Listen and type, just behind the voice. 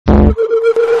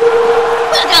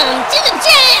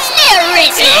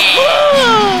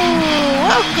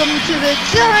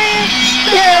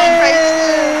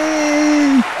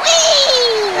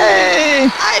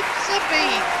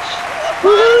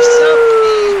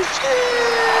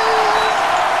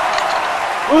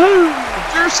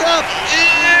yourself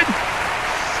in.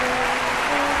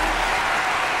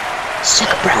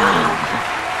 Sugar Brown.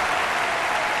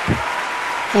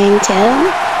 Hang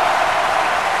Tim.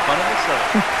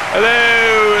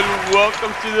 Hello and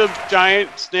welcome to the Giant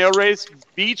Snail Race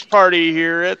Beach Party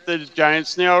here at the Giant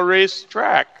Snail Race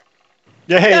track.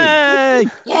 Yay!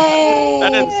 Yay! That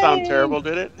didn't sound terrible,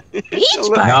 did it? Beach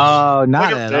party. No,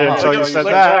 not at all. So you said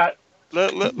that.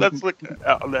 Let's look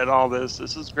at all this.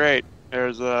 This is great.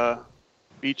 There's a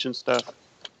beach and stuff.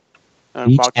 A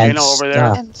Beach volcano and over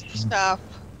there. And stuff.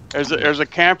 There's a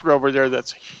camper over there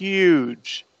that's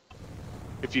huge.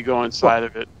 If you go inside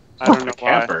of it, I don't know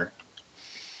why. Camper.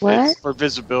 What? It's for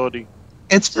visibility.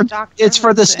 It's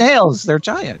for the snails. They're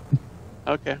giant.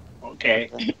 Okay,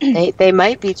 They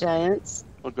might be giants.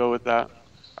 we'll go with that.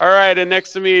 All right, and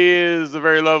next to me is the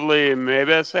very lovely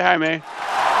Maybeth. Say hi, May.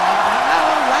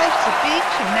 Hello, life's a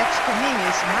beach, and next to me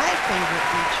is my favorite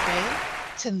beach babe,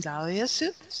 Tindallia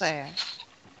Soothsayer.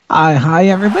 Hi,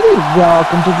 everybody.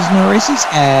 Welcome to the Snow Races.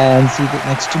 And seated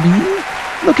next to me,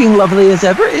 looking lovely as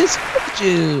ever, is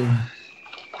Josu.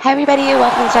 Hi, everybody.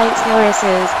 Welcome to Giant Snail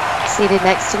Races. Seated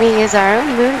next to me is our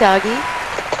own moon doggy,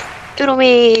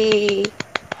 Oodlemi.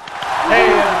 Hey,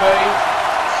 everybody.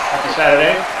 Happy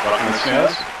Saturday. Welcome to the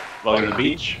Snails. Welcome to the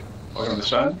beach. Welcome to the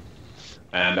sun.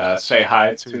 And say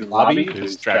hi to Lobbie,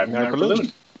 who's driving our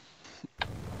balloon.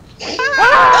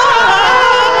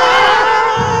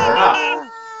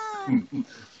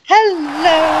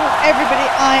 Hello, everybody.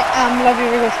 I am Lobbie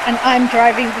Riggles, and I'm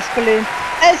driving this balloon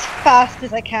as fast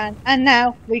as I can. And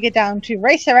now we get down to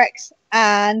RacerX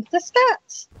and the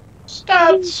stats.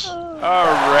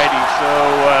 Alrighty, so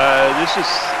this is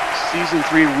season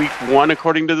 3, week 1,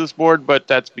 according to this board, but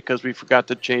that's because we forgot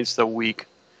to change the week.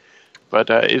 But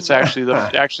it's actually the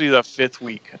 5th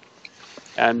week,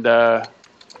 and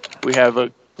we have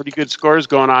a pretty good scores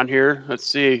going on here. Let's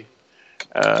see.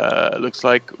 Looks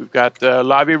like we've got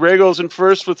Lobbie Riggles in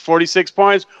first with 46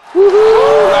 points.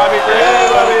 Woohoo! Lobbie Riggles!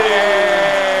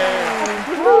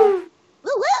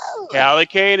 Callie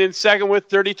Kane in second with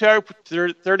 30 tau points. Yay!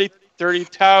 30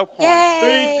 tau points.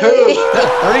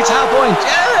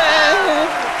 Yeah!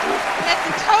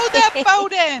 Let's tow that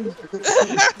boat in.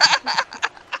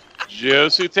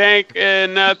 Josu Tenk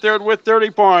in third with 30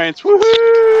 points. Woohoo!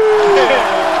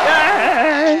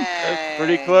 That's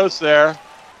pretty close there.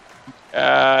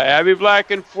 Abby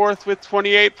Black in fourth with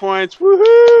 28 points.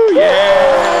 Woohoo!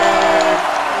 Yeah!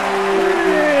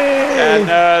 And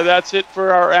that's it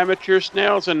for our amateur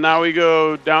snails. And now we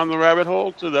go down the rabbit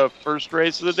hole to the first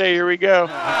race of the day. Here we go.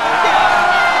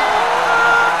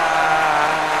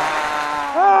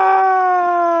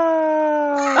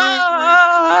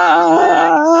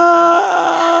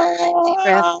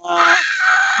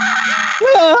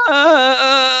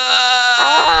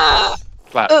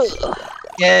 Clap.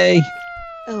 Yay!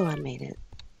 Oh, I made it.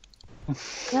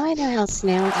 Now I know how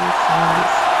snails are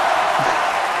flies.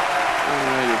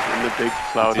 In the big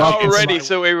cloudy. Alrighty,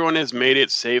 so everyone has made it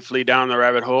safely down the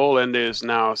rabbit hole and is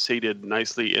now seated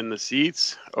nicely in the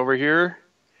seats over here.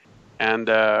 And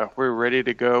we're ready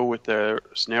to go with the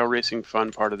snail racing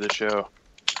fun part of the show.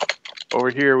 Over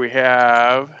here we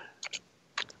have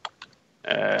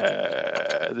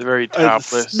the very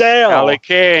topless Callie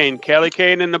Kane. Callie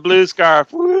Kane in the blue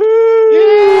scarf. Woo!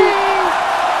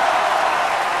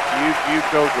 You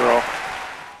go, girl.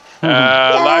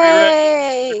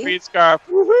 Lobbie the green scarf.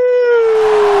 Woohoo!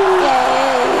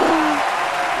 Yay!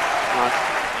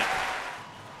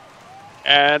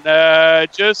 And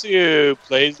Josu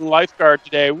plays in lifeguard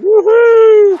today.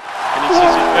 Woohoo! And he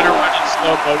says he's gonna run in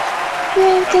slow motion.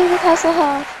 Yay, David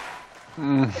Hasselhoff.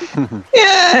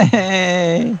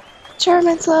 Yay!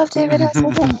 Germans love David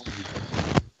Hasselhoff.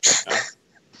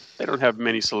 They don't have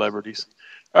many celebrities.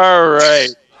 All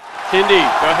right. Tindy,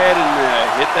 go ahead and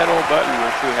hit that old button.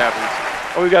 Let's see what happens.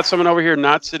 Oh, we got someone over here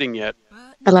not sitting yet.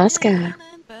 Alaska.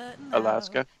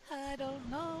 Alaska.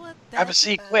 Have a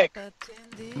seat, quick.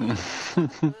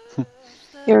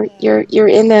 You're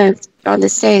on the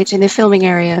stage in the filming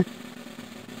area.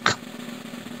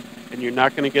 And you're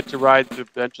not going to get to ride the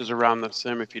benches around the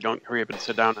sim if you don't hurry up and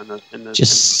sit down in the.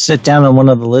 Just sit down on one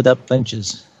of the lit up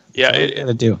benches. Yeah,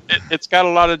 it's got a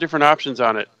lot of different options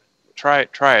on it. Try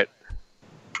it.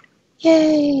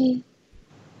 Yay!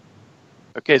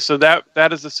 Okay, so that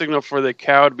is the signal for the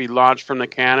cow to be launched from the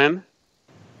cannon.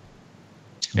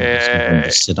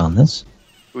 Sit on this.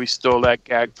 We stole that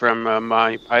gag from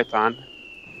Monty Python,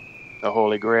 the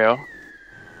Holy Grail,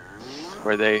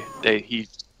 where he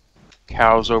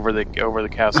cows over the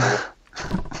castle.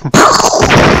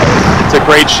 It's a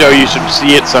great show. You should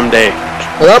see it someday.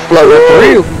 Up, level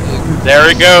 3. There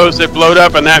it goes. It blowed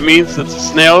up, and that means that the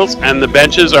snails and the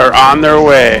benches are on their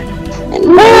way.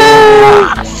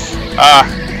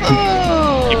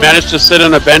 You managed to sit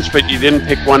on a bench, but you didn't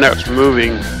pick one that was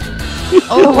moving.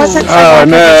 Oh, it wasn't so Oh, hard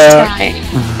no. this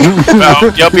time.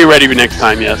 Well, you'll be ready next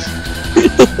time, yes.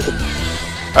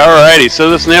 Alrighty, so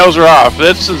the snails are off.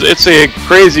 It's a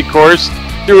crazy course.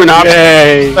 Through an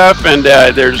obstacle stuff, and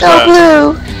there's Go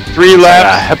blue. 3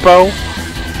 laps. Hippo?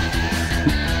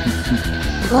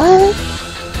 What?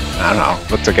 I don't know.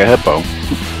 Looks like a hippo.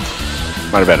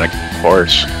 Might have been a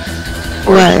horse.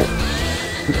 What?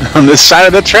 On this side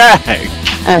of the track.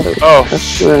 Oh,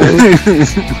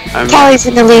 Callie's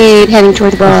in the lead, heading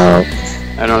toward the ball.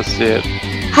 I don't see it.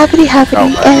 Happity,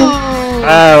 happity,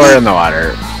 We're in the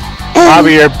water.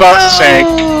 Lobbie, your boat sank.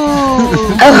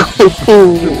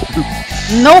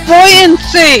 No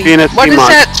buoyancy. Peanut What does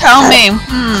Timon. that tell me?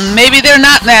 Maybe they're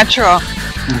not natural.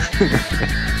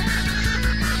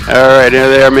 Alright, here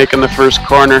they are making the first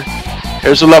corner.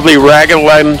 There's a lovely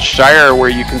Raglan Shire where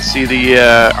you can see the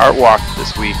art walk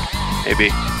this week. Maybe,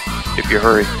 if you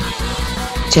hurry.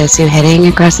 Josu heading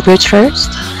across the bridge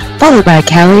first, followed by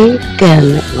Callie,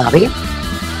 then Lobbie.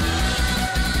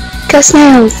 Go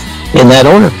Snails! In that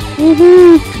order.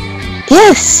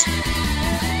 Yes!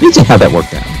 You see how that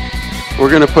worked out. We're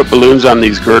going to put balloons on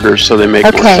these girders so they make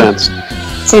more Okay. sense.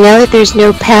 So now that there's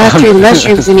no path through the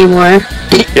mushrooms anymore,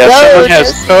 Yeah, someone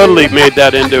has Josu. totally made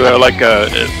that into a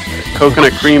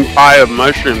coconut cream pie of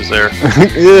mushrooms there.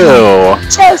 Ew.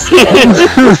 Josu!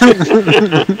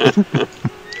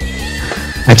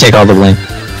 I take all the blame.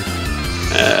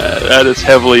 That is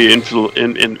heavily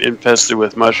infested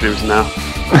with mushrooms now.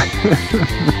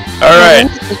 Alright,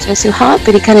 Josu hop,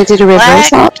 but he kind of did a reverse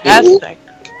hop. Fantastic.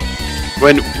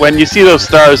 when you see those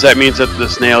stars, that means that the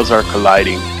snails are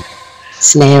colliding.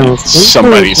 Snails.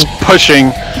 Somebody's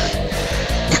pushing.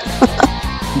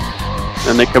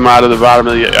 Then they come out of the bottom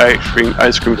of the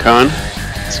ice cream cone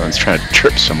Someone's trying to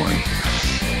trip someone.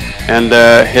 and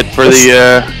hit for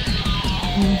the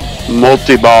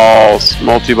multi-balls.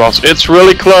 It's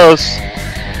really close.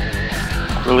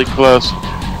 Really close.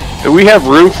 We have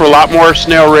room for a lot more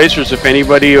snail racers. If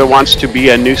anybody wants to be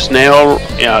a new snail,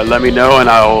 let me know and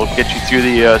I'll get you through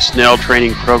the snail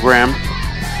training program.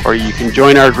 Or you can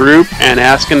join our group and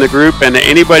ask in the group, and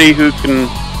anybody who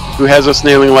has a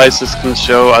snailing license can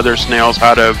show other snails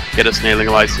how to get a snailing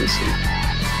license,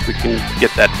 and we can get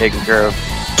that taken care of.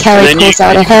 Kelly pulls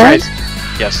out ahead.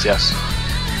 Yes.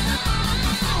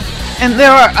 And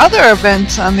there are other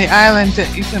events on the island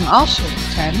that you can also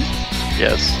attend.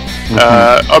 Yes.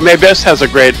 Maybest has a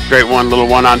great one, little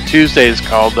one on Tuesdays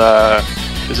called,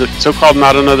 is it so-called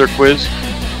Not Another Quiz?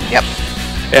 Yep.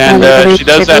 And she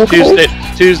does that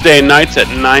Tuesday nights at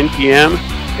 9 p.m.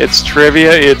 It's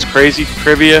trivia. It's crazy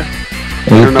trivia. I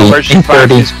don't know where she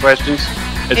finds these questions.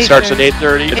 It starts at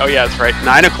 8:30. Oh yeah, that's right.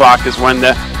 9 o'clock is when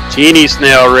the teeny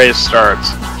snail race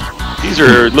starts. These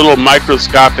are little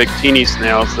microscopic teeny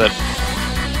snails that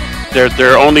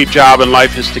their only job in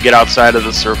life is to get outside of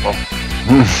the circle.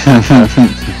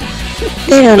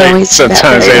 They don't always do that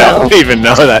Sometimes very they well. don't even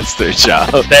know that's their job.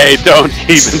 They don't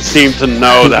even seem to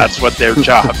know that's what their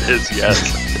job is yet.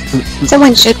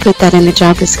 Someone should put that in the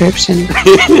job description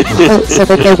so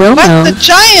that they will But know. the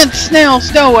giant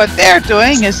snails know what they're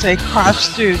doing as they cross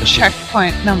through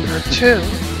checkpoint number 2.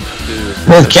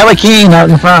 With Kelly Kane out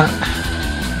in front.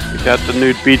 We got the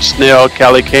nude beach snail,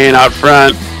 Kelly Kane out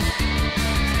front.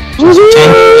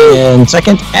 Tank in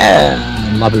second,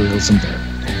 and Lobbie Riggles in third.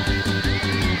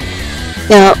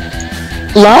 Now,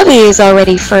 Lobbie is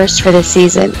already first for the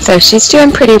season, so she's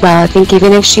doing pretty well. I think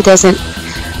even if she doesn't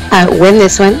win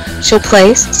this one, she'll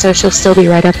place, so she'll still be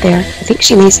right up there. I think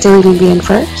she may still even be in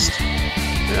first.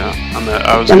 Yeah,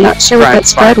 I'm not sure what that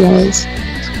spread was.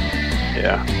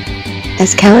 Yeah.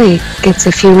 As Kelly gets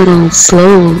a few little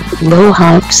slow, low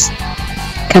hops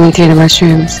coming through the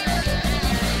mushrooms.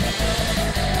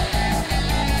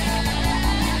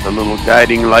 The little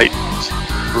guiding light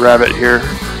rabbit here.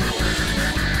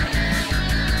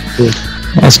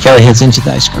 As Kelly heads into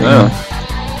the ice cream.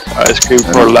 Ice cream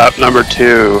for lap number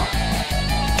 2.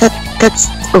 That's...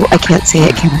 Oh, I can't say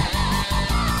it, can I?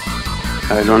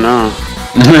 I don't know.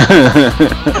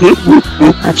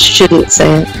 I shouldn't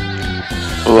say it.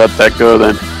 We'll let that go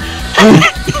then.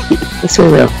 Yes, we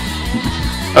will.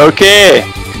 Okay.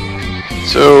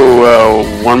 So,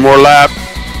 one more lap.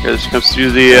 This comes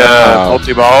through the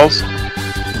multi-balls.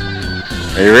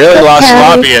 You really lost Callie.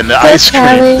 Lobbie in the ice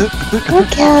cream. Go,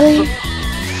 Callie.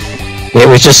 It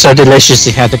was just so delicious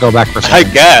he had to go back for I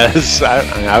second. guess.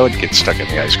 I would get stuck in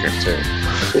the ice cream too.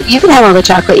 You can have all the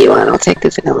chocolate you want. I'll take the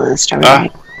vanilla and strawberry.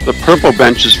 The purple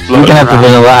bench is You floating can have the around.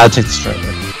 vanilla, I'll take the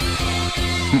strawberry.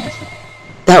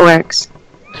 That works.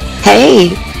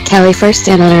 Hey, Kelly first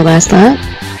in on her last lap.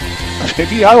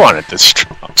 Maybe I wanted this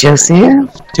strong.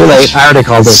 Josu. Too late. I already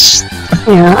called it.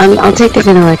 Yeah, I'll take the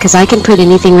vanilla because I can put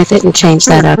anything with it and change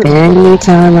that up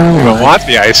anytime I I don't want. want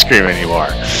the ice cream anymore.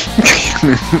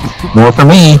 More for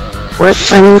me. Work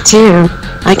for me too.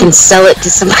 I can sell it to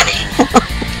somebody else.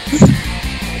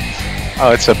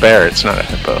 Oh, it's a bear. It's not a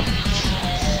hippo.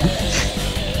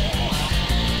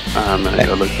 I'm gonna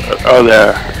go look. Oh,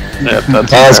 there. Yep,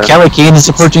 that's As there. Kelly Kane is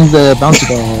approaching the bouncy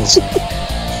balls.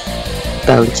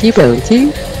 Bounty,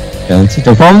 bounty. Bouncy.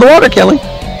 Don't fall in the water, Kelly.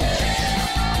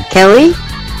 Kelly?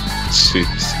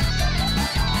 Suits.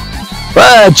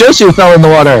 Josu fell in the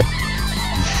water.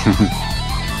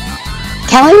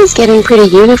 Kelly is getting pretty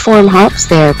uniform hops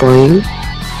there, boing.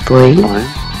 Boing.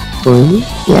 Boing.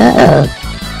 Yeah.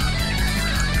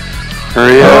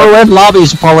 Hurry up. Oh, and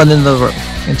Lobbie's fallen into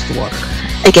the water.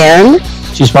 Again?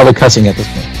 She's probably cussing at this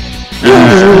point.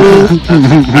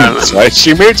 That's why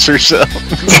she mates herself.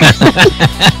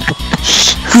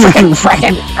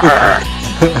 Frickin'.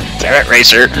 Damn it,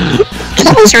 Racer.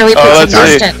 That was really Oh, put some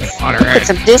let's see. distance. Put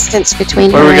some distance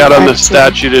between What do her we got and on the that, too.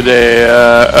 statue today?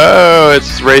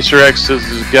 It's RacerX has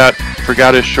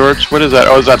forgot his shorts. What is that?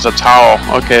 Oh, that's a towel.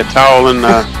 Okay, a towel and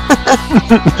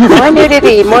More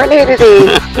nudity, more nudity.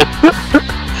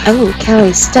 Oh,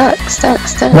 Kelly's stuck.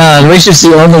 No, Racer's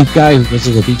the only guy who goes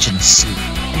to the beach in a suit.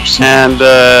 and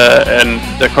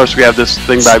of course we have this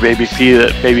thing by Baby P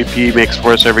that Baby P makes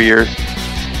for us every year.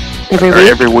 Every Or week?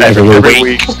 every week. Every Every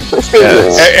week. week.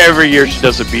 Yeah, every year she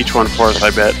does a beach one for us,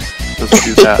 I bet. Let's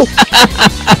do that.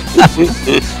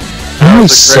 I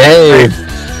say.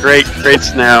 Great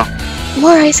snail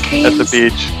More ice at cream. the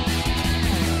beach.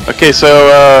 Okay,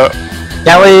 so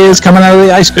Kelly is coming out of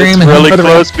the ice cream. it's and really heading for the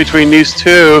close between these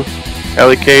two.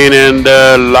 Kelly Kane and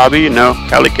Lobbie. No,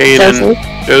 Kelly Kane Josu.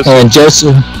 and Josu. And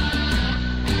Josu.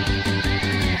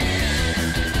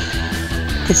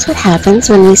 This is what happens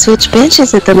when we switch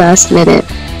benches at the last minute.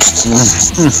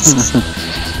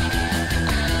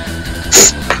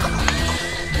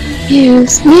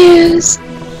 Muse.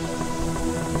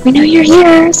 We know you're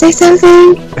here. Say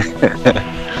something.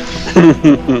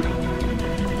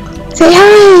 Say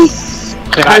hi.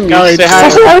 Hi, Muse. Say Say hi.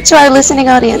 hello to our listening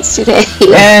audience today.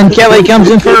 And Kelly comes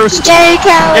in first. Yay,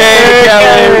 Kelly! Yay,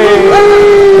 Kelly!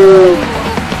 Woo!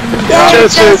 Yay,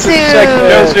 Josu.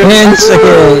 Josu! And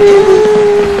second.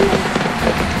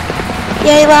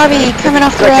 Yay, Lobbie! Coming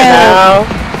off the Second rail.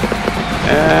 now.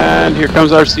 And here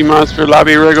comes our sea monster,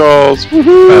 Lobbie Riggles. Yay! For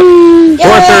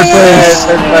third place.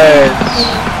 Third place.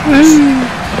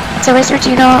 So, Racer, do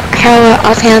you know how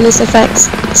offhand this affects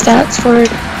stats for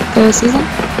the season?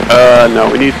 No,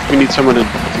 we need someone to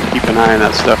keep an eye on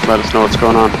that stuff. Let us know what's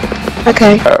going on.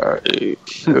 Okay.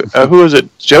 Who is it?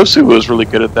 Josu was really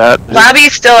good at that.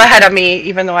 Lobbie's still ahead of me,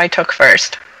 even though I took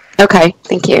first. Okay,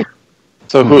 thank you.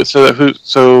 So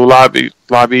Lobbie's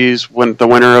the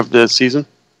winner of the season?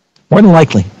 More than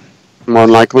likely. More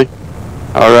than likely.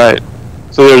 All right.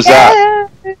 So there's that.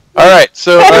 All right.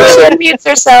 So She unmutes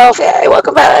herself. Yay,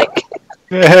 welcome back.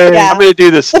 Yeah. I'm gonna do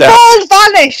this The step. balls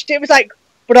vanished. It was like,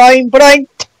 boing,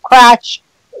 crash.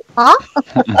 Huh?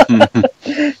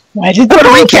 Why did What a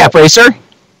recap, Racer.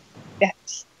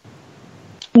 Yes.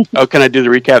 Oh, can I do the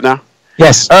recap now?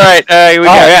 Yes. All right. We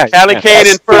got Callie Kane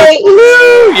in first. Yay.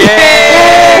 Woo! Yay!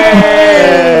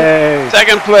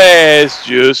 Second place,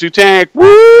 Josu Tenk. Woo!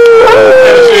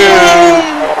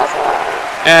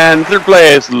 And third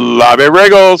place, Lobbie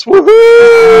Riggles. Woohoo!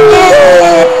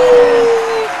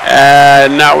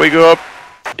 And now we go up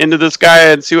into the sky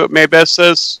and see what May Best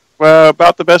says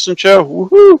about the Best in Show.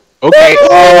 Woohoo! Okay.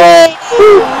 Hey,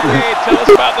 tell us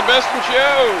about the Best in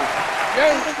Show.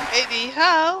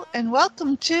 Hey-ho, and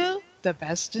welcome to the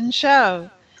Best in Show.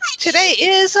 Today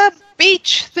is a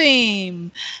beach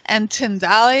theme, and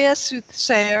Tindallia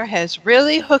Soothsayer has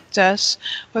really hooked us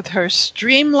with her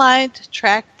streamlined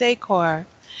track decor.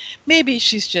 Maybe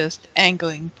she's just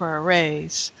angling for a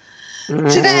raise.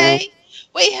 Today,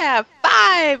 we have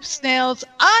 5 snails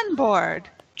on board,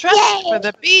 dressed for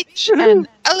the beach and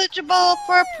eligible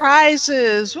for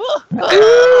prizes.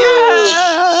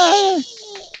 Yeah!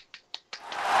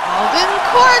 Alden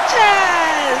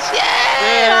Cortes!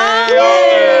 Yay!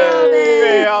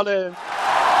 Alden!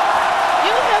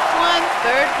 You have won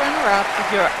 3rd runner-up with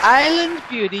your Island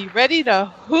Beauty ready to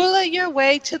hula your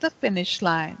way to the finish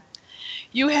line.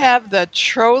 You have the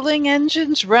trolling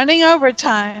engines running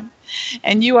overtime,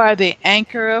 and you are the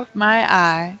anchor of my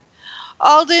eye.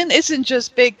 Alden isn't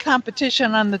just big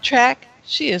competition on the track,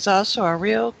 she is also a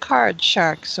real card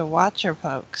shark, so watch her,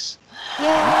 folks. Yay!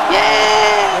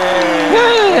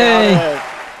 Yay!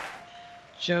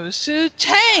 Josu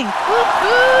Tenk.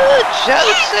 Woohoo,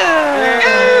 Josu!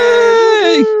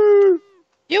 Yay!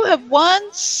 You have won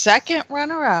second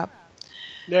runner-up.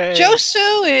 Yay.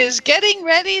 Josu is getting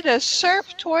ready to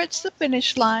surf towards the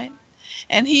finish line,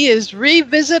 and he is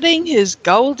revisiting his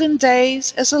golden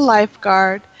days as a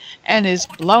lifeguard and is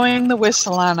blowing the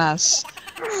whistle on us.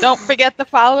 Don't forget to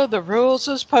follow the rules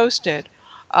as posted,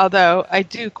 although I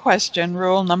do question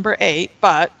rule number 8,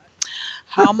 but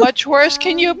how much worse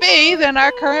can you be than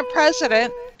our current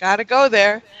president? Gotta go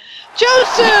there.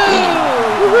 Josu!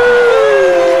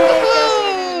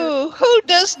 Who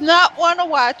does not want to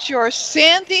watch your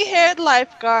sandy-haired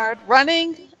lifeguard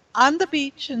running on the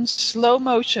beach in slow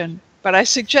motion? But I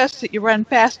suggest that you run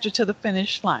faster to the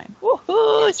finish line.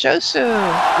 Woohoo, Josu!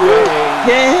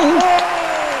 Yay!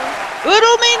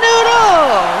 Oodlemi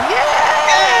Noodle! Yay!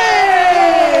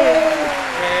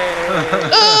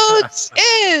 Oots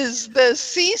is the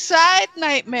seaside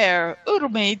nightmare.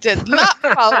 Oodlemi did not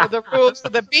follow the rules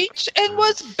of the beach and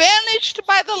was banished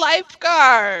by the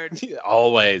lifeguard.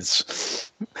 Always.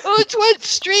 Oots went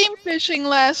stream fishing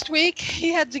last week.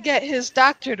 He had to get his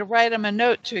doctor to write him a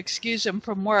note to excuse him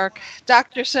from work.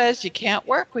 Doctor says you can't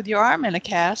work with your arm in a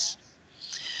cast.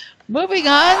 Moving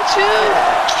on to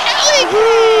Kelly.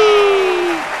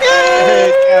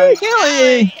 Yay!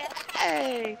 Kelly!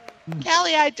 Hey,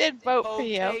 Kelly, I did vote for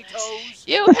you.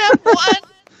 You have won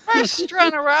first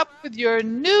runner-up with your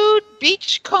nude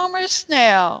beachcomber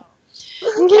snail.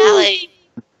 Kelly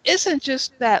isn't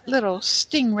just that little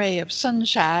stingray of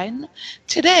sunshine.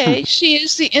 Today, she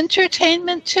is the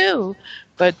entertainment too.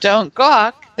 But don't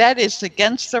gawk, that is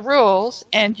against the rules,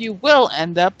 and you will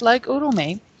end up like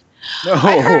Oodlemi. No.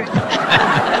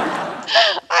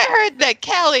 I heard that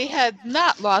Callie had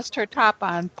not lost her top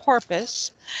on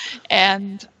porpoise,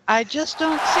 and I just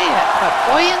don't see it.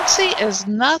 But buoyancy is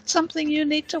not something you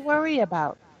need to worry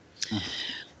about.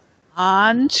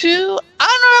 On to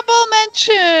honorable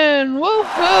mention.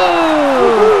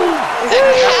 Woohoo! The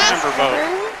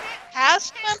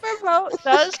cast member vote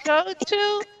does go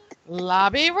to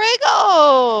Lobbie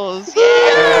Riggles.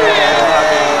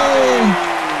 Yay!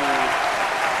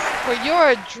 For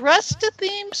your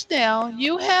dress-to-theme snail,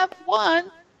 you have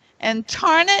won. And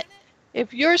darn it,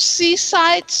 if your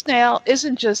seaside snail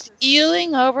isn't just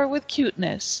eeling over with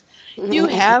cuteness, you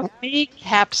have me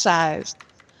capsized.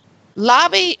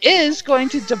 Lobbie is going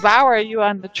to devour you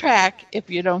on the track if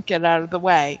you don't get out of the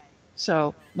way.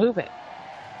 So move it.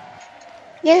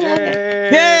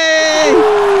 Yay!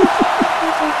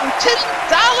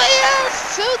 Tindallia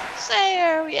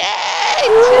Soothsayer! Yay!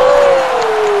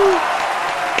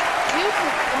 You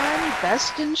have won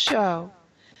Best in Show.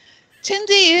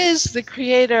 Tindy is the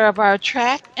creator of our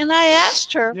track, and I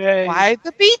asked her why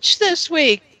the beach this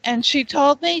week, and she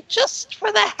told me just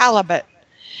for the halibut.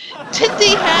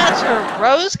 Tindy has her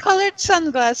rose-colored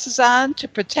sunglasses on to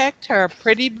protect her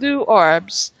pretty blue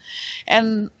orbs,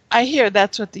 and I hear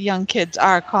that's what the young kids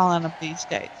are calling them these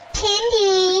days.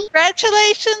 Tindy!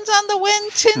 Congratulations on the win,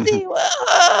 Tindy!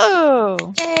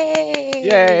 Whoa! Yay!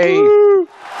 Yay!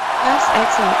 That's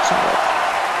excellent, Charlotte.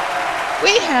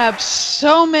 We have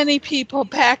so many people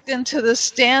packed into the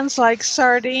stands like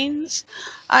sardines.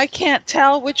 I can't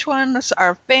tell which ones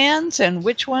are fans and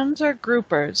which ones are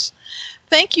groupers.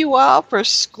 Thank you all for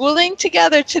schooling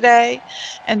together today.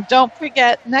 And don't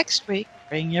forget, next week,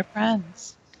 bring your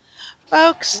friends.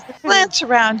 Folks, glance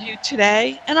around you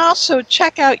today and also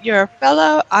check out your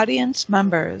fellow audience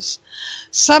members.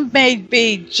 Some may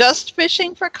be just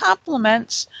fishing for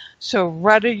compliments, so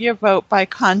rudder your vote by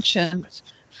conscience.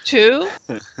 To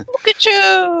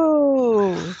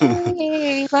Pikachu!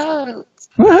 Yay, vote!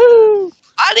 Woohoo!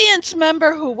 Audience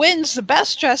member who wins the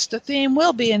best dressed to theme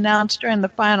will be announced during the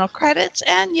final credits,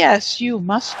 and yes, you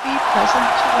must be present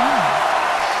to win.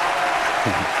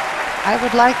 I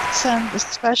would like to send a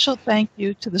special thank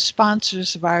you to the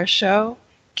sponsors of our show,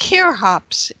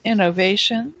 Kierhops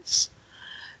Innovations,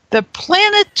 the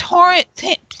Planetarium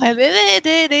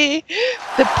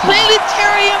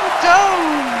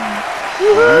Dome,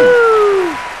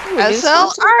 SL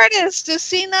Artist is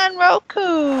seen on Roku.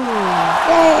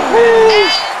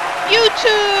 And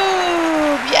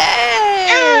YouTube.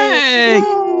 Yay!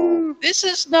 This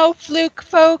is no fluke,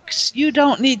 folks. You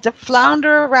don't need to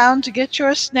flounder around to get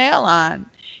your snail on.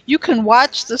 You can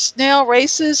watch the snail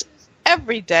races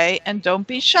every day, and don't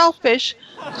be shellfish.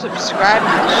 Subscribe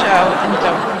to the show and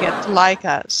don't forget to like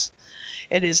us.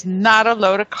 It is not a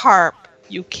load of carp.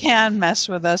 You can mess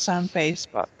with us on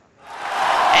Facebook.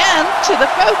 And to the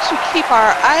folks who keep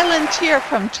our island tier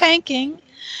from tanking,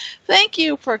 thank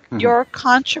you for your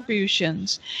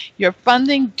contributions. Your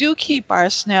funding do keep our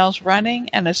snails running,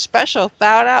 and a special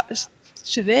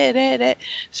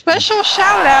Special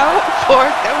shout out for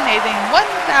donating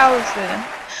 1,000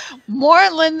 more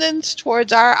lindens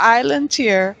towards our island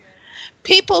tier.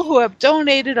 People who have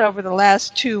donated over the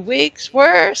last 2 weeks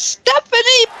were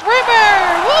Stephanie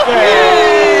Brimmer.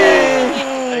 Yay!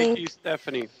 Thank you,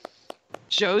 Stephanie.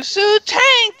 Josu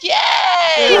Tenk.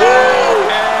 Yay!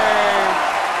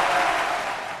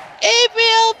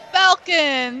 Aviel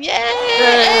Falcon.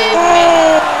 Yay!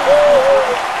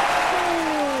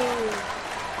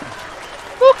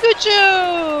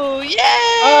 Fukuju! Yay!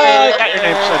 Oh, I got your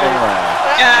name said anyway.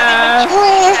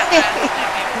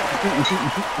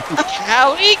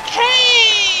 Callie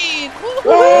Kane!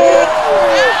 Woohoo!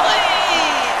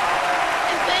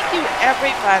 And thank you,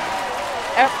 everybody.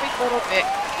 Every little bit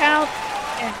counts,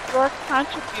 and your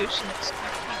contributions to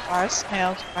keep our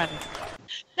snails running.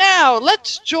 Now,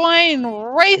 let's join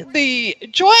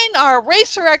our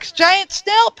RacerX Giant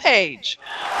Snail page.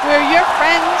 We're your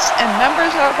friends and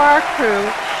members of our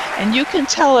crew, and you can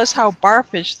tell us how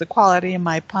barfish the quality of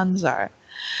my puns are.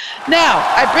 Now,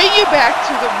 I bring you back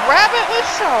to the Rabbit with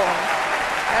Soul.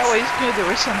 I always knew there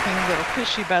was something a little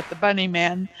fishy about the Bunny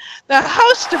Man. The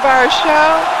host of our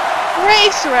show,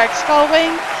 RacerX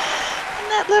Gullwing, and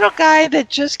that little guy that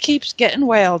just keeps getting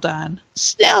wailed on,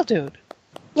 Snail Dude.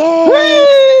 Yay!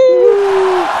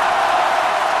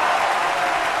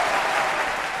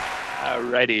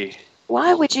 Alrighty.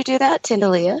 Why would you do that,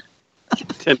 Tindallia?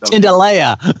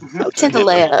 Tindallia. Oh,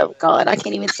 Tindallia. Oh, God, I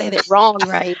can't even say that wrong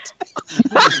right.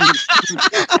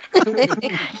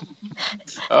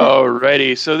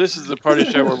 Alrighty. So this is the part of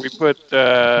the show where we put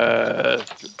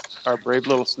our brave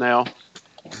little snail.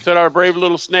 Put our brave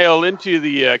little snail into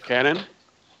the cannon,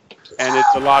 and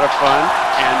it's a lot of fun.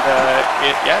 And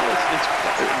it's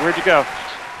where'd you go?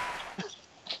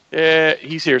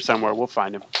 He's here somewhere. We'll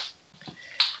find him.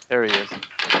 There he is.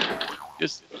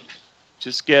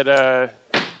 Just get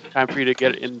time for you to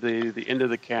get in the end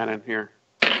of the cannon here.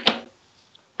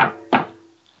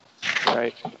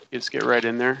 Right. Just get right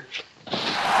in there.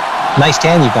 Nice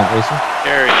can you got, Racer.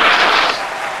 There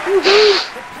he is.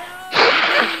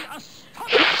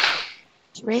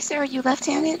 Racer, are you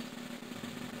left-handed?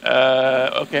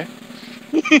 Okay.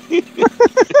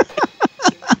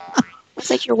 Looks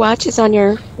like your watch is on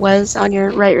your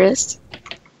right wrist.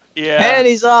 Yeah. And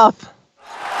he's off. Is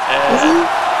he?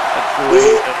 That's the way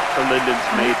the Lindens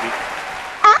made me.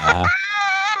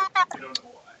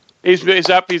 He's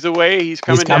up. He's away. He's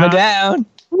coming down. He's coming down.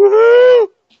 Woohoo!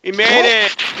 He made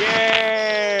it!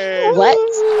 Yay! What?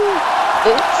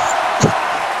 Oops.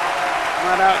 Come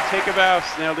on out and take a bow,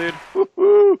 Snail Dude.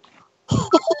 Woohoo!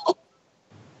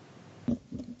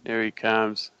 There he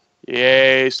comes.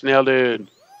 Yay, Snail Dude.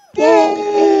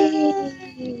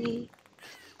 Yay!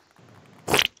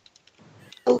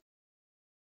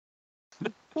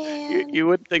 You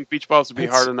wouldn't think beach balls would be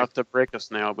hard enough to break a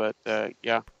snail, but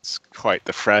yeah. It's quite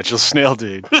the fragile snail,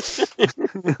 dude.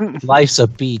 Life's a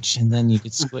beach, and then you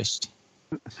get squished.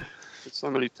 It's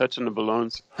somebody touching the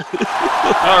balloons. All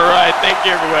right, thank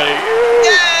you, everybody.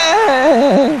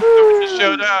 Yay! Somebody just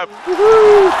showed up.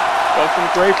 Welcome,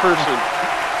 gray person.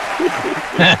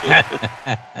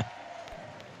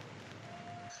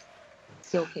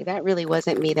 Okay, that really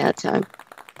wasn't me that time.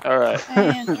 All right. Hi,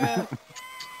 Andrew.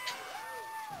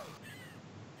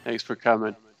 Thanks for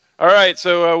coming. All right,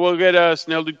 so we'll get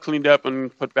Snail Dude cleaned up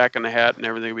and put back in the hat, and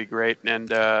everything will be great. And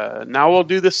now we'll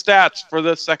do the stats for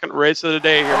the second race of the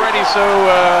day here. Alrighty, so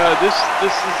this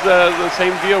is the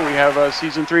same deal. We have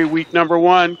Season 3, Week number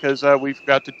 1, because we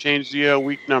forgot to change the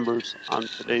week numbers on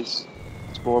today's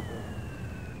scoreboard.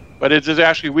 But it is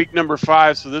actually Week number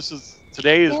 5, so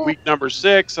today is Week number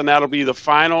 6, and that'll be the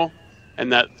final,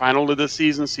 and that final of the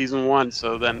season, Season 1.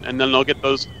 So then they'll get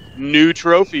those new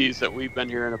trophies that we've been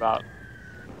hearing about.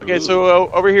 Okay, so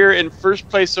over here in first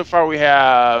place so far we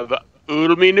have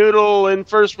Oodlemi Noodle in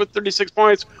first with 36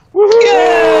 points. Woohoo!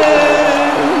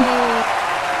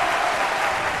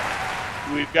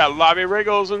 We've got Lobbie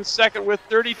Riggles in second with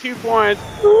 32 points.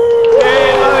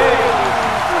 Yay, Lobbie!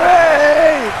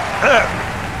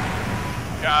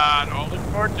 Got Alden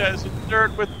Cortes in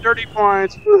third with 30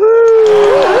 points.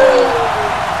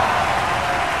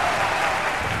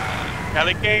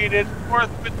 Kane in fourth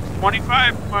with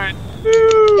 25 points.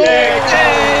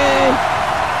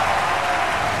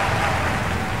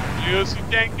 Josu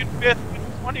Tenk in fifth with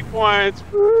 20 points.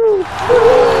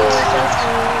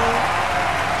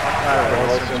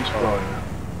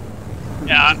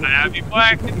 Yeah, Abby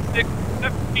Black in sixth with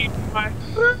 17 points.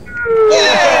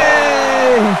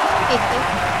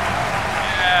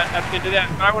 Yeah, that's into that.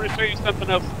 But I want to show you something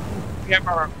else. We have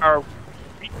our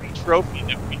weekly trophy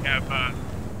that we have.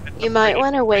 You might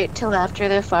want to wait till after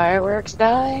the fireworks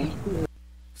die.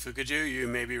 Fukaju, you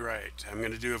may be right. I'm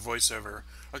going to do a voiceover.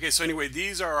 Okay, so anyway,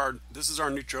 this is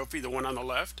our new trophy, the one on the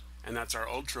left, and that's our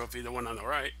old trophy, the one on the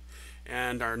right.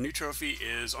 And our new trophy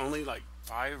is only like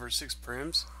 5 or 6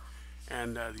 prims,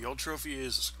 and the old trophy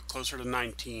is closer to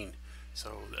 19.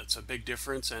 So that's a big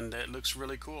difference, and it looks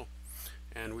really cool.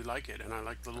 And we like it, and I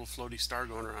like the little floaty star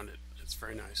going around it. It's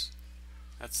very nice.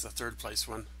 That's the 3rd place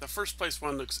one. The 1st place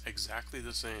one looks exactly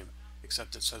the same,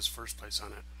 except it says 1st place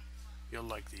on it. You'll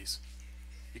like these.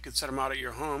 You could set them out at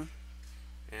your home,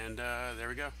 and there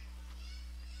we go.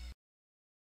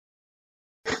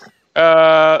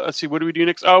 Let's see, what do we do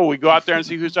next? Oh, we go out there and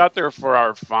see who's out there for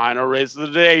our final race of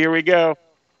the day. Here we go.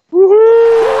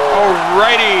 Woohoo!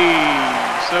 Alrighty.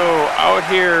 So out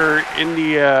here in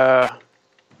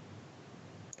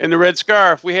the red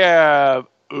scarf, we have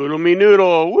Oodlemi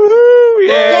Noodle. Woohoo!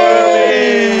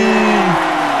 Yay!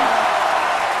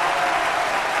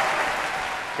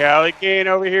 Callie Kane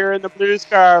over here in the blue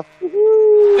scarf.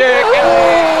 Woohoo! Yeah,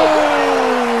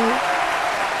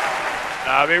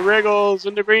 Lobbie Riggles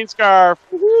in the green scarf.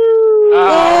 Woohoo!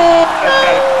 Oh, that's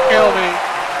gotta kill me.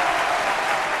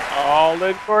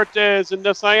 Alden Cortes in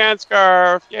the cyan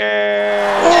scarf. Yay!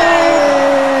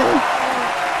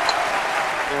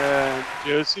 And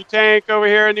Josu Tenk over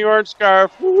here in the orange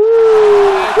scarf. Woo!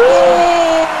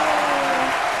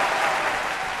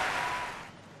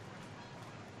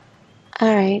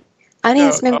 All right.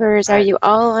 Audience members, are you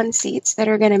all on seats that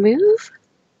are going to move?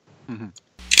 Mm-hmm.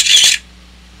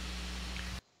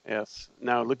 Yes.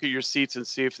 Now look at your seats and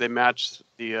see if they match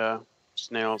the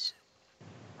snails.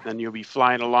 Then you'll be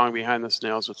flying along behind the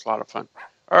snails. It's a lot of fun.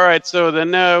 All right, so then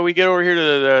we get over here to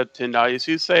the Tindallia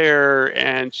Soothsayer,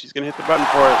 and she's going to hit the button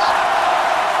for us.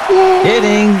 Yay.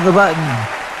 Hitting the button.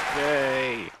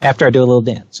 Yay. After I do a little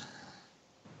dance.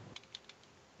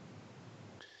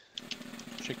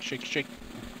 Shake, shake, shake.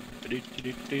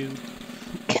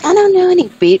 I don't know any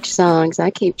beach songs. I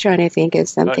keep trying to think of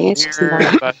something. Button It's just here,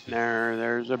 not. button there.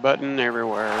 There's a button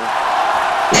everywhere.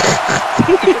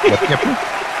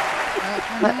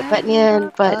 Button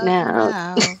in, button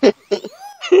out.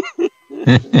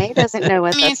 May doesn't know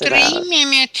what that's about.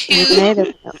 May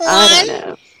doesn't know. I don't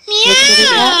know.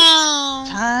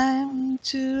 Time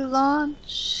to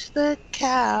launch the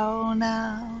cow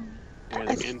now.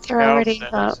 I think they're already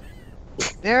up.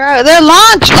 They're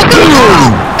launched. Look at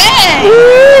them!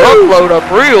 Front load up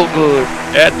real good.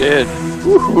 That did.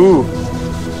 Woohoo!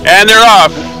 And they're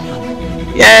off.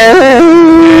 Yay!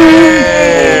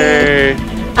 Yay!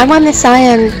 I'm on the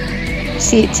cyan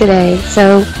seat today,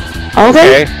 so Alden?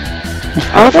 Okay.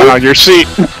 Alden? On your seat.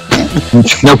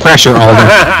 No pressure, Alden.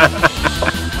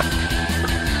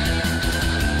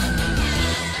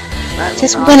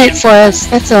 Just win it for us,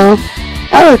 that's all.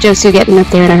 Oh, Josu getting up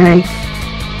there in a hurry.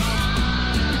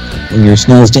 And your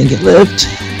snails didn't get lift.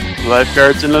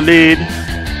 Lifeguards in the lead.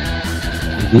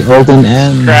 The Alden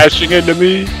and Crashing into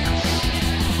me.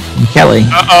 Kelly.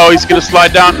 Uh-oh, he's going to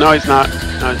slide down. No, he's not.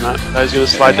 No, he's not. He's going to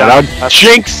slide down.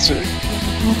 Jinx!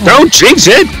 Don't jinx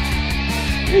it!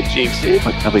 Jinx it.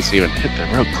 At least even hit the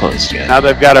road closed yet. Now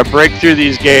they've got to break through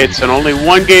these gates, and only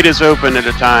one gate is open at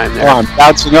a time. There. Come on,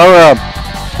 bouncing over.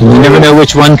 And you never know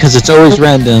which one because it's always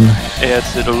random.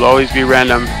 Yes, it'll always be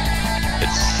random. It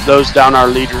slows down our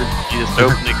leader. She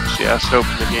has to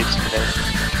open the gates today.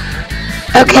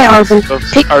 Okay, Alden,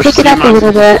 pick it up a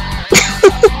little bit.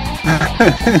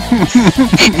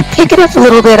 Pick it up a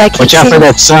little bit. Watch out for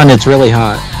that sun, it's really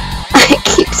hot. I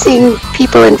keep seeing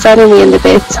people in front of me in the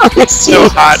beds on the seats. So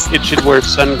hot, it should wear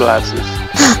sunglasses.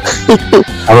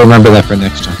 I'll remember that for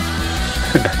next time.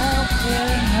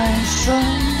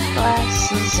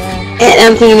 And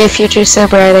I'm thinking if future's so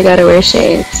bright, I gotta wear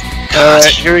shades. Alright,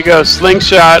 here we go.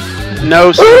 Slingshot.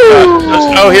 No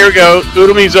slingshot. Oh, here we go.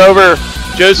 Oodlemi's over.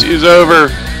 Josu's over.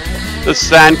 The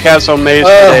sandcastle maze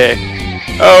today.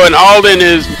 Oh, and Alden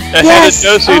is ahead of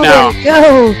Josu now.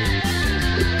 Go!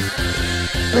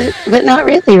 But not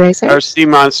really, Racer. Our sea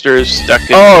monster is stuck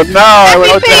in. Oh no! I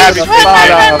went to Happy happy face! spot.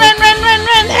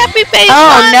 Run! Happy face!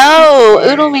 Oh no!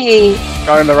 Oodlemi!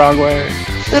 Going the wrong way.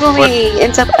 Oodlemi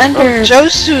ends up under.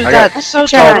 Josu got so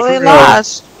track. totally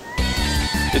lost.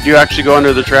 Did you actually go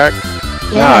under the track?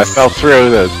 Yes. No, I fell through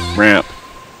the ramp.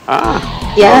 Ah.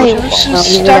 Yeah, he Josu's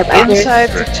stuck inside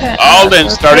the tent. Alden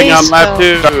starting on lap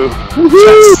 2.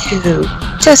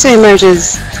 Josu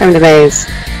emerges from the maze.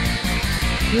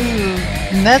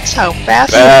 And that's how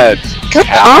fast Go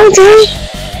Alden!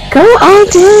 Go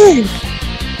Alden!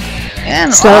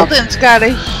 And Slow. Alden's got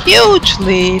a huge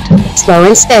lead. Slow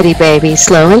and steady, baby.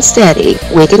 Slow and steady.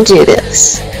 We can do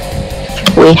this.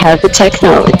 We have the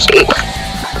technology.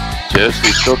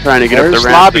 Josu's still trying to get up There's the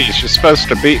ramp. Lobbie. She's supposed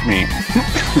to beat me.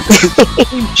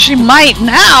 She might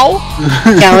now.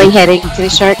 Galley heading to the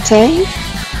shark tank.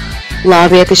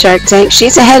 Lobbie at the shark tank.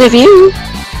 She's ahead of you.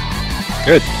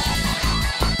 Good.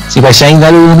 See, by saying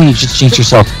that, Oodlemi, you just jinx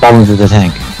yourself falling into the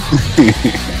tank.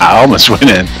 I almost went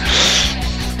in.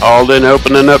 Alden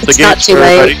opening up the It's not gates too for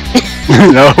late.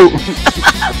 everybody. No.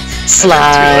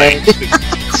 Slide.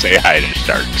 Say hi to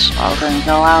sharks. Alden,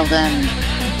 go Alden.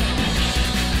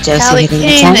 Josu Callie hitting the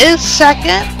Kane tank. is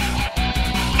second.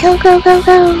 Go, go, go,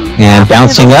 go. And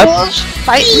bouncing up. Riggles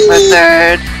fighting for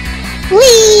third.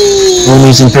 Whee!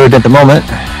 Oodlemi's in third at the moment.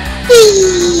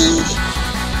 Whee!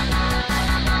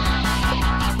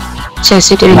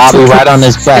 Josu doing Lobbie some right on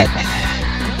his butt.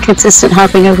 consistent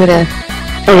hopping over the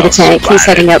tank. He's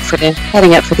heading up for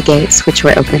the gates, which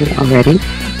were open already.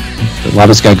 But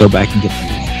Lobbie's got to go back and get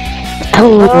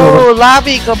Oh,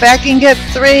 Lobbie, go back and get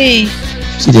 3.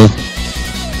 She did.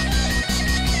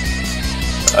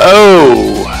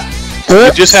 Oh, we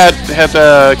just had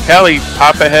Callie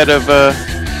pop ahead of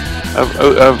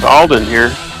Alden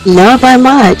here. Not by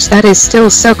much. That is still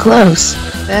so close.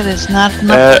 That is not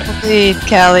enough to lead,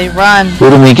 Callie. Run.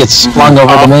 Oodlemi gets flung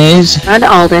over the maze. Run,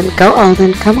 Alden. Go,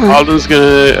 Alden. Come on. Alden's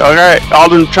gonna. All right,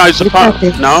 Alden tries to pop.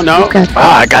 No.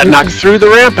 I got knocked through the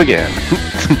ramp again.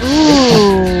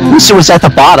 Ooh. So it's at the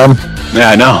bottom. Yeah,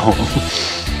 I know.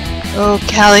 Oh,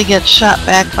 Callie gets shot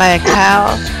back by a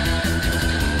cow.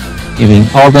 Giving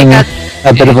Alden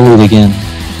a bit of a lead again.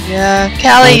 Yeah,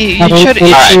 Callie,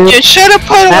 you should have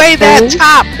put away that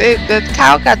top. The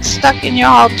cow got stuck in your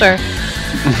halter.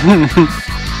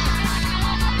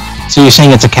 So you're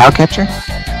saying it's a cow catcher?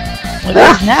 It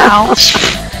is now.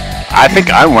 I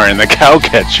think I'm wearing the cow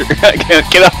catcher. I can't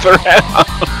get up the ramp.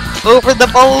 Over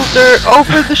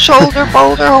the shoulder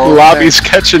boulder holder. Lobbie's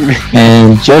catching me.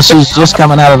 And Josu's just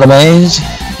coming out of the maze.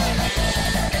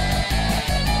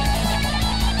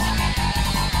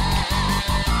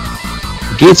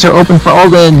 The gates are open for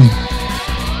Alden.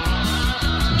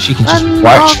 She can just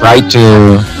watch right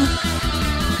to.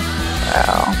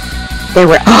 They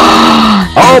were.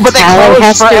 Oh, but they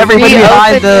closed for everybody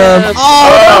behind them.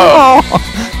 Oh!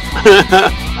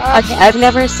 Okay, I've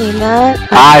never seen that.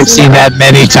 I've seen that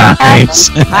many times.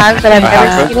 But I've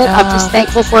never seen it. I'm just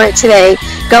thankful for it today.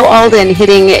 Go Alden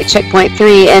hitting checkpoint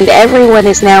 3, and everyone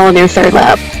is now on their third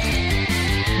lap.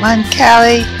 Come on,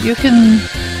 Callie, you can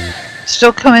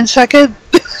still come in second.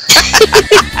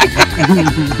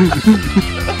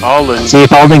 Alden. See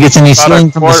if Alden gets any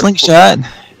sling from the slingshot.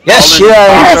 Yes, she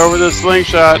Alden does. over the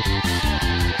slingshot.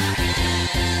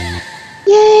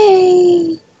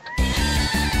 Yay!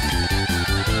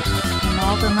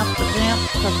 Alden up the ramp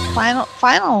for the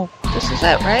final. This is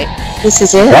it, right? This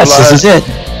is it. Yes, this is it.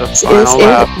 The This final is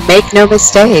lap. it. Make no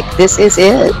mistake. This is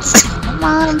it. Come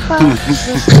on, folks.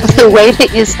 The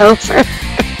waiting is over.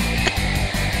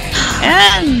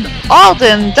 And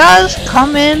Alden does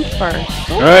come in first.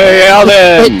 Hey, But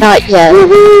Alden! not yet.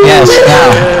 Yes,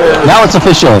 now it's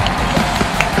official.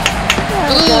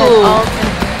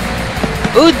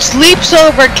 Oods leaps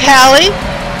over Callie.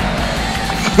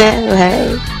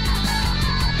 Hey.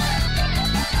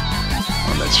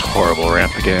 Oh, that's horrible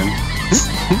ramp again.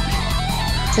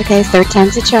 It's okay. Third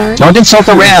time's a charm. Don't insult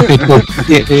the ramp.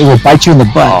 It will bite you in the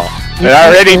butt. It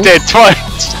already did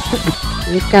twice.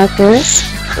 You've got this.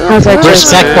 How's that,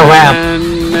 Respect Josu? the ramp.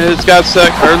 And it's got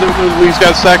second. Oodlemi's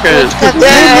got second.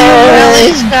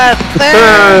 Willie's got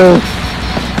third.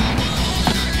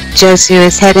 Josu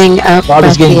is heading up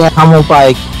Lobbie's at getting the, pummeled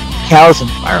by cows and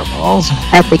fireballs.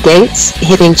 at the gates,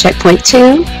 hitting checkpoint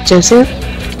 2. Josu,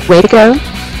 way to go.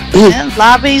 And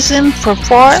Lobbie's in for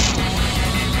fourth.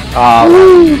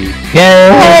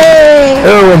 Yay!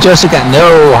 Oh, and Josu got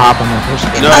no hop on the first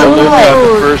game. No, Luke got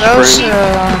the first spring.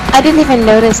 I didn't even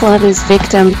notice Lobbie's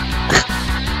victim.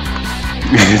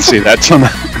 See, that's on the...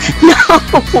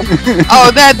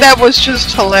 Oh, that was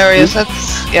just hilarious. That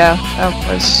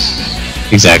was.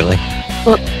 Exactly.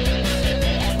 Well,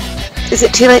 is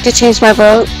it too late to change my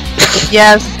vote?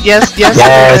 Yes. Yes,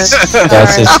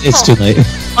 it's too late.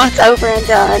 Oh, it's over and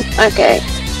done. Okay.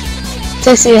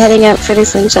 Josu heading up for the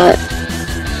slingshot.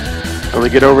 When we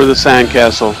get over the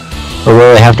sandcastle. Or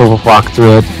will they have to walk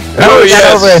through it? Oh, we got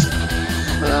yes. over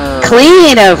it.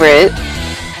 Clean over it.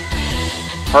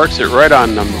 Parks it right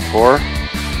on number 4.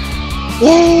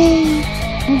 Yay!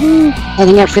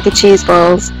 Heading up for the cheese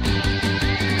balls.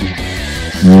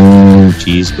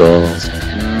 Cheese balls.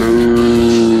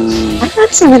 I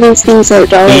got some of those things at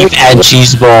Dollar Beef and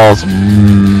cheese balls.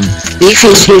 Beef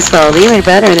and cheese balls. Even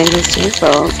better than just cheese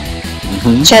balls.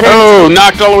 Cheddar. Oh,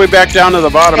 knocked all the way back down to the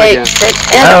bottom again.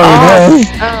 And Oh, off.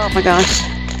 no. Oh my gosh.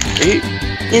 Eight.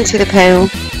 Into the pail.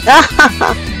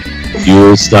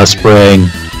 Use the spring.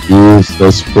 Use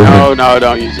the spoon. No,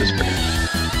 don't use this spoon.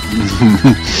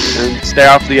 And stay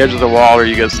off the edge of the wall or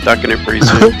you get stuck in it pretty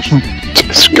soon.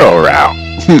 Just go around.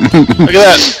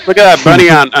 Look at that bunny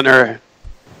on her.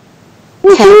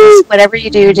 Hey, whatever you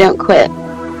do, don't quit.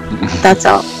 That's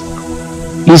all.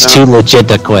 He's too legit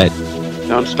to quit.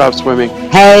 Don't stop swimming.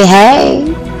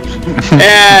 Hey.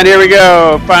 And here we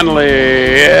go. Finally,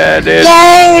 it is.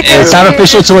 Yay! It's not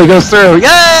official till he goes through.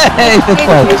 Yay!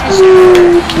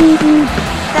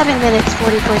 7 minutes,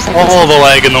 44 seconds. All the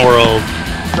lag in the world.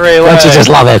 Don't you just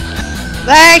love it?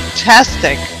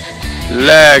 Fantastic.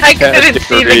 I couldn't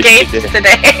see the gates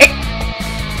today.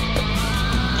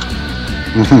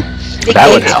 The That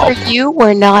would gates help. for you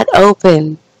were not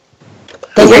open.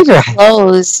 They were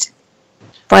closed.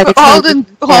 By the Alden,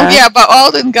 but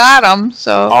Alden got them,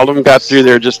 so. All of them got through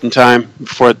there just in time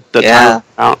before the Yeah. time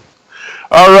out.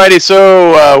 Alrighty,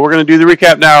 so we're going to do the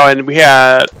recap now, and we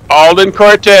had Alden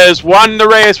Cortes won the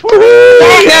race.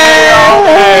 Woohoo!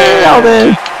 Yay!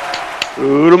 Alden!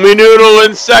 Oodlemi Noodle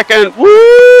in second. Woo!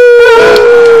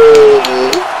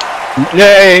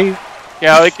 Yay!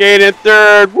 Kane in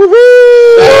third. Woohoo!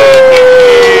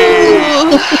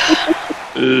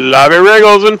 Lobbie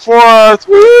Riggles in fourth.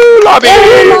 Woo! Lobbie!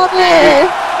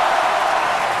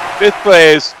 Fifth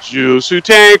place, Josu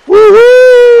Tenk. Woohoo!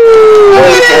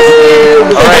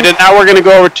 Alright, and now we're going to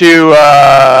go over to,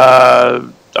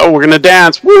 we're going to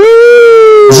dance.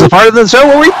 Woohoo! This is part of the show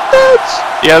where we dance.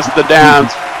 Yes, the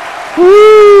dance.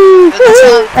 Woo!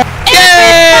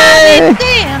 Yay!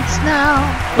 Dance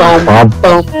now. Bum, bum,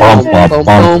 bum, bum,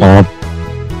 bum, bum.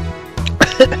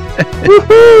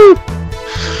 Woohoo!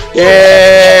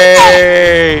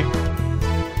 Yay!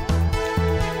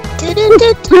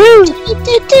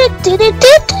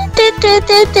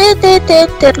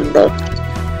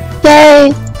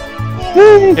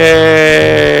 Yay!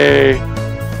 Yay!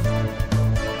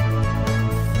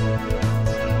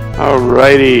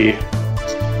 Alrighty.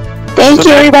 Thank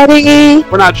you, everybody.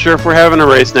 We're not sure if we're having a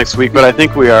race next week, but I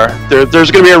think we are.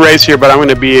 There's going to be a race here, but I'm going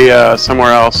to be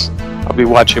somewhere else. I'll be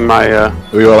watching my.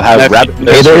 We will have nephew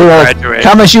graduate.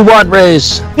 Come as you want,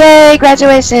 race. Yay,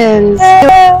 graduations.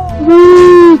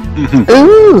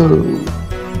 Ooh.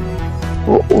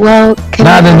 Well,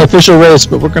 Not an official race,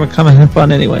 but we're going to come and have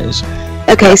fun anyways.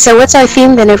 Okay, so what's our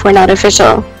theme then if we're not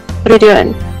official? What are we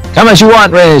doing? Come as you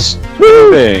want, race.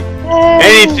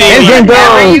 Anything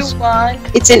goes.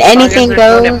 It's an anything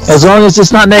goes. As long as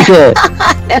it's not naked.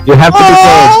 You have to be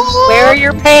clothed. Where are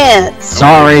your pants?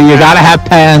 Sorry, you gotta have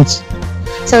pants.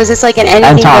 So is this like an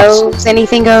anything goes?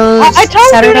 Anything goes? I told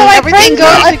Saturday? you, like, Everything friends,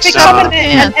 goes I pick except up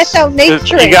pants. an SL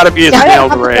nature. You got to be a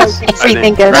snailed race.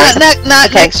 Everything goes. Not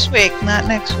Okay. next week. Not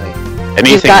next week.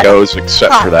 Anything got- goes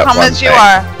except for that Come one as you thing.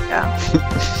 are.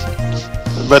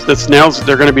 Yeah. But the snails,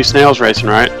 they're going to be snails racing,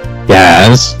 right?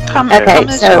 Yes. Come Okay,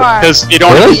 as you so- are. Because you don't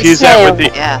want to Really? confuse that with the.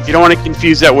 Yeah. You don't want to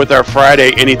confuse that with our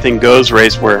Friday anything goes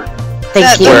race where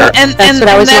Thank you. Where- That's what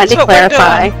I was wanting to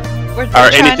clarify. We're our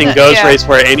trying anything to- goes yeah, race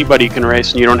where anybody can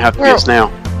race and you don't have to be a snail.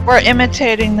 We're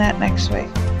imitating that next week.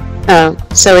 Oh,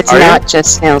 so it's Are you? not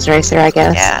just Snails Racer, I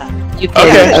guess. Yeah. You can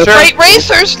Okay, sure. Great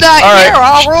Racers not All right. here.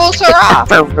 All rules are off.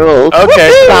 the rules.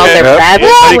 Okay. While okay. they're rabbit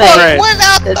Everybody away. can race. Went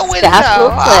out The the staff will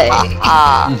window.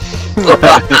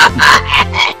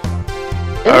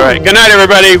 All right. Good night,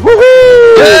 everybody.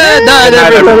 Woohoo! Good night,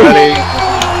 everybody.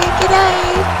 Good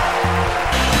night.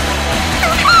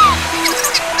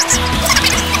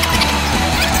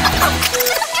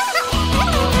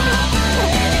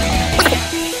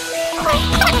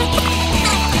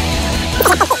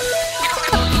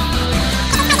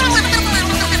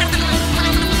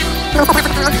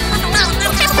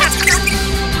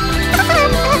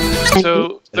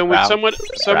 So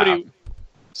when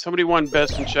somebody won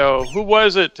best in show, who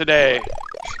was it today?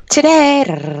 Today,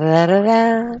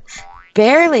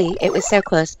 barely, it was so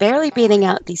close, barely beating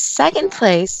out the second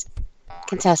place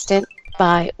contestant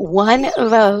by 1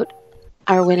 vote.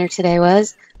 Our winner today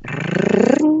was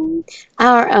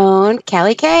our own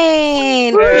Callie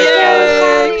Kane.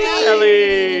 Yay,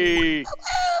 Kelly!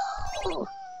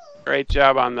 Great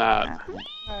job on that.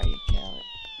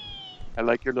 I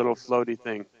like your little floaty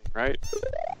thing, right?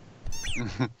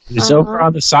 It's over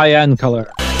on the cyan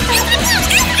color.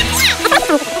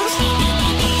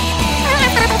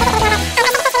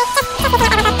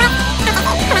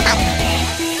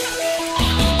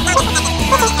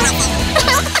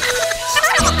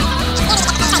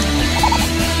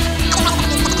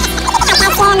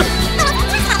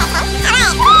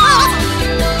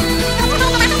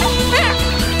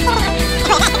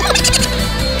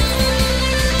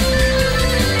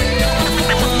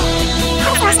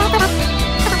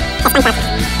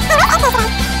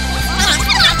 Thank you.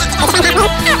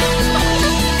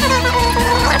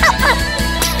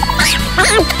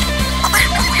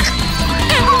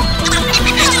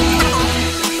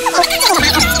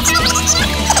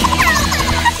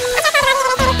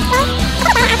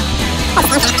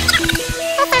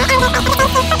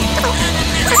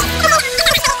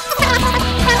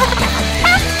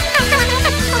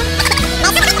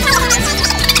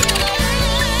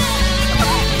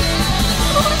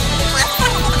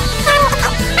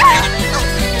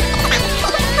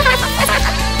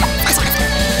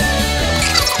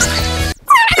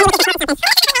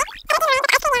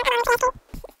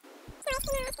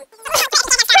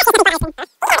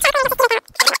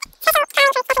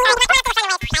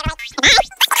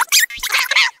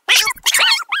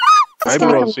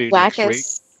 gonna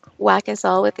whack us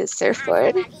all with his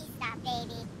surfboard.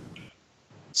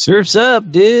 Surf's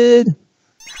up, dude.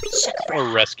 Or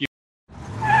rescue.